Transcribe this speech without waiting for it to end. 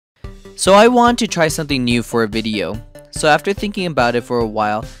So I want to try something new for a video. So after thinking about it for a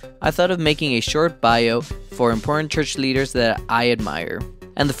while, I thought of making a short bio for important church leaders that I admire.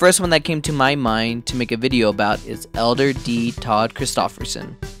 And the first one that came to my mind to make a video about is Elder D. Todd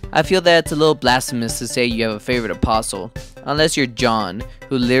Christofferson. I feel that it's a little blasphemous to say you have a favorite apostle, unless you're John,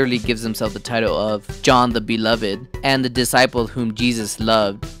 who literally gives himself the title of John the Beloved and the disciple whom Jesus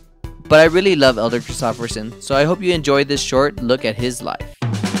loved. But I really love Elder Christofferson, so I hope you enjoyed this short look at his life.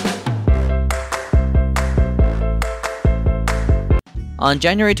 On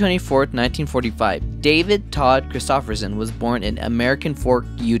January 24, 1945, David Todd Christofferson was born in American Fork,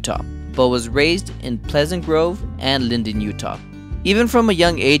 Utah, but was raised in Pleasant Grove and Linden, Utah. Even from a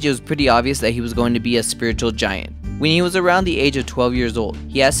young age, it was pretty obvious that he was going to be a spiritual giant. When he was around the age of 12 years old,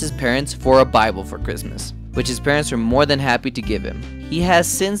 he asked his parents for a Bible for Christmas, which his parents were more than happy to give him. He has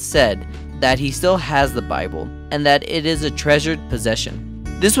since said that he still has the Bible and that it is a treasured possession.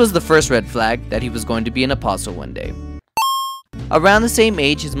 This was the first red flag that he was going to be an apostle one day. Around the same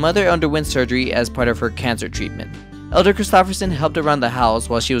age, his mother underwent surgery as part of her cancer treatment. Elder Christofferson helped around the house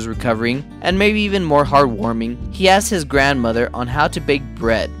while she was recovering, and maybe even more heartwarming, he asked his grandmother on how to bake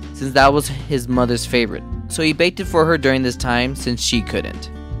bread, since that was his mother's favorite. So he baked it for her during this time since she couldn't.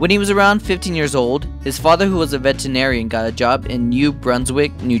 When he was around 15 years old, his father, who was a veterinarian, got a job in New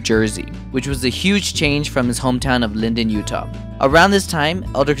Brunswick, New Jersey, which was a huge change from his hometown of Linden, Utah. Around this time,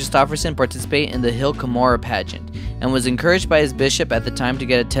 Elder Christofferson participated in the Hill Cumorah pageant and was encouraged by his bishop at the time to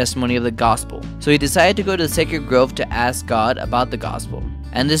get a testimony of the gospel. So he decided to go to the Sacred Grove to ask God about the gospel.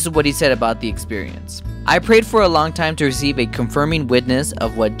 And this is what he said about the experience. I prayed for a long time to receive a confirming witness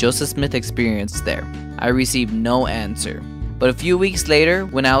of what Joseph Smith experienced there. I received no answer. But a few weeks later,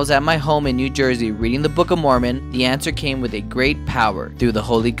 when I was at my home in New Jersey reading the Book of Mormon, the answer came with a great power through the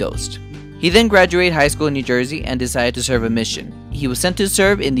Holy Ghost. He then graduated high school in New Jersey and decided to serve a mission. He was sent to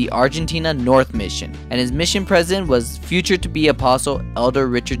serve in the Argentina North Mission, and his mission president was future to be apostle Elder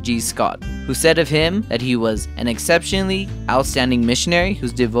Richard G. Scott, who said of him that he was an exceptionally outstanding missionary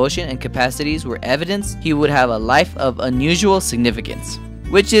whose devotion and capacities were evidence he would have a life of unusual significance,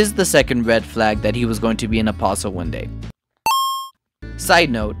 which is the second red flag that he was going to be an apostle one day.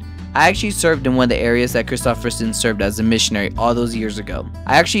 Side note, I actually served in one of the areas that Christofferson served as a missionary all those years ago.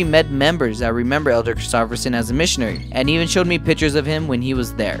 I actually met members that remember Elder Christofferson as a missionary and even showed me pictures of him when he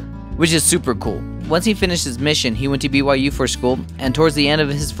was there, which is super cool. Once he finished his mission, he went to BYU for school, and towards the end of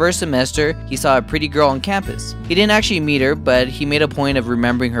his first semester, he saw a pretty girl on campus. He didn't actually meet her, but he made a point of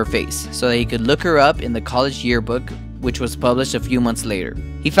remembering her face so that he could look her up in the college yearbook, which was published a few months later.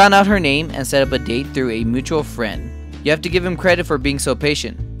 He found out her name and set up a date through a mutual friend. You have to give him credit for being so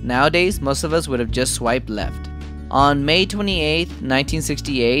patient. Nowadays, most of us would have just swiped left. On May 28,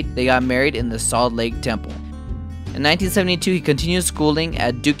 1968, they got married in the Salt Lake Temple. In 1972, he continued schooling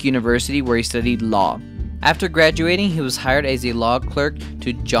at Duke University where he studied law. After graduating, he was hired as a law clerk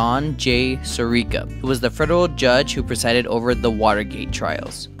to John J. Sirica, who was the federal judge who presided over the Watergate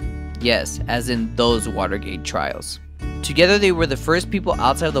trials. Yes, as in those Watergate trials. Together, they were the first people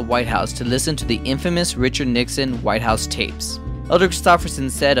outside of the White House to listen to the infamous Richard Nixon White House tapes. Elder Christofferson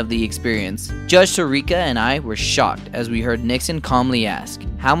said of the experience, "Judge Sirica and I were shocked as we heard Nixon calmly ask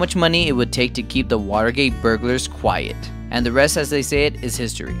how much money it would take to keep the Watergate burglars quiet. And the rest, as they say it, is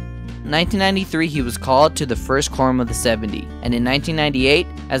history." In 1993, he was called to the first Quorum of the 70, and in 1998,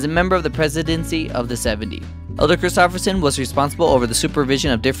 as a member of the presidency of the 70. Elder Christofferson was responsible over the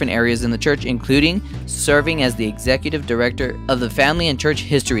supervision of different areas in the church, including serving as the executive director of the Family and Church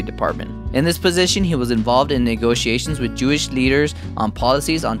History Department. In this position, he was involved in negotiations with Jewish leaders on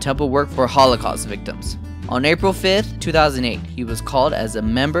policies on temple work for Holocaust victims. On April 5, 2008, he was called as a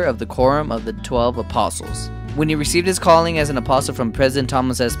member of the Quorum of the 12 Apostles. When he received his calling as an apostle from President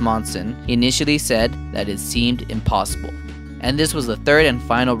Thomas S. Monson, he initially said that it seemed impossible. And this was the third and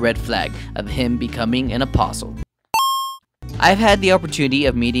final red flag of him becoming an apostle. I've had the opportunity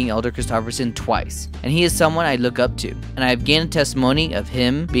of meeting Elder Christofferson twice, and he is someone I look up to, and I have gained a testimony of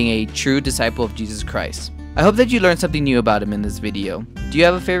him being a true disciple of Jesus Christ. I hope that you learned something new about him in this video. Do you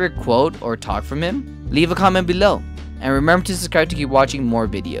have a favorite quote or talk from him? Leave a comment below, and remember to subscribe to keep watching more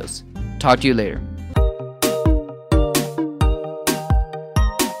videos. Talk to you later.